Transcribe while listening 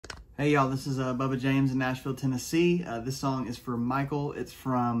Hey y'all, this is Bubba James in Nashville, Tennessee. This song is for Michael. It's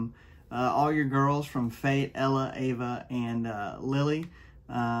from all your girls, from Faith, Ella, Ava, and Lilly.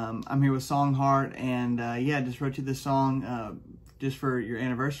 I'm here with Songheart, and yeah, just wrote you this song just for your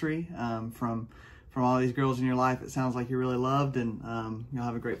anniversary. From all these girls in your life, it sounds like you're really loved, and you'll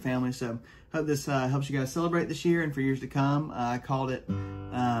have a great family. So hope this helps you guys celebrate this year and for years to come. I called it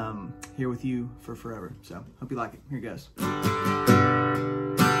Here With You for Forever. So hope you like it. Here it goes.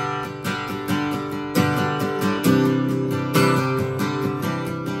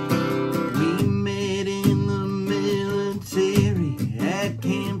 At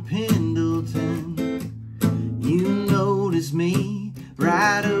Camp Pendleton, you noticed me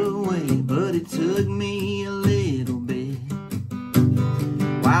right away, but it took me a little bit.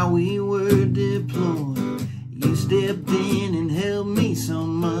 While we were deployed, you stepped in and helped me so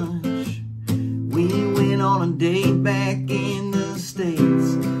much. We went on a date back in the States.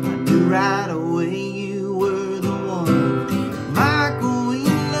 I knew right away you were the one. Michael, we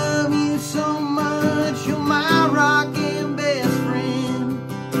love you so much. You're my rock and best friend.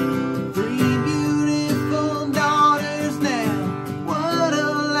 3 beautiful daughters now. What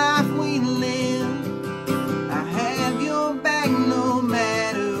a life we live. I have your back no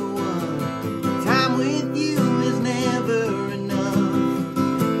matter what. Time with you is never enough.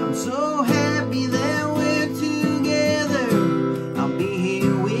 I'm so happy that we're together. I'll be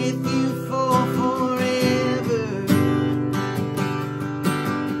here with you for forever.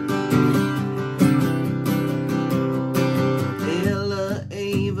 Ella,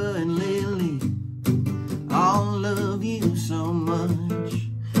 Ava, and Lilly all love you so much.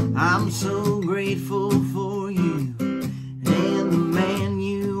 I'm so grateful for you and the man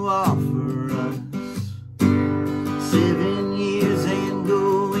you are for us. 7 years and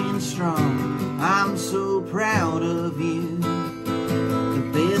going strong. I'm so proud of you. The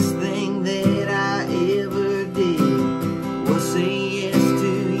best thing that I ever did was say yes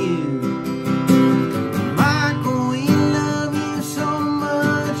to you. Michael, we love you so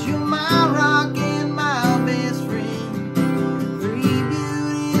much. You're my rock and my best friend. 3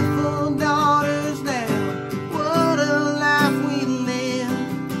 beautiful daughters now. What a life we live.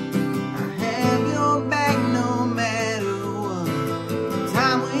 I have your back no matter what.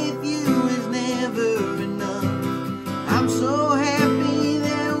 Time with you is never enough. I'm so happy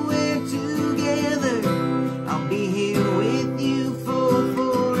that we're together. I'll be here with you for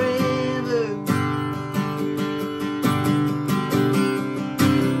forever.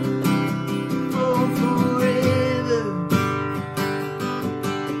 For forever.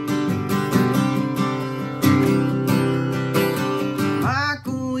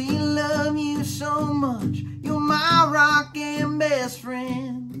 Michael, we love you so much. You're my rock and best friend.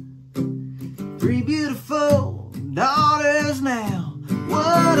 3 beautiful daughters now.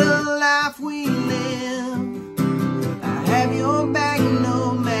 What a life we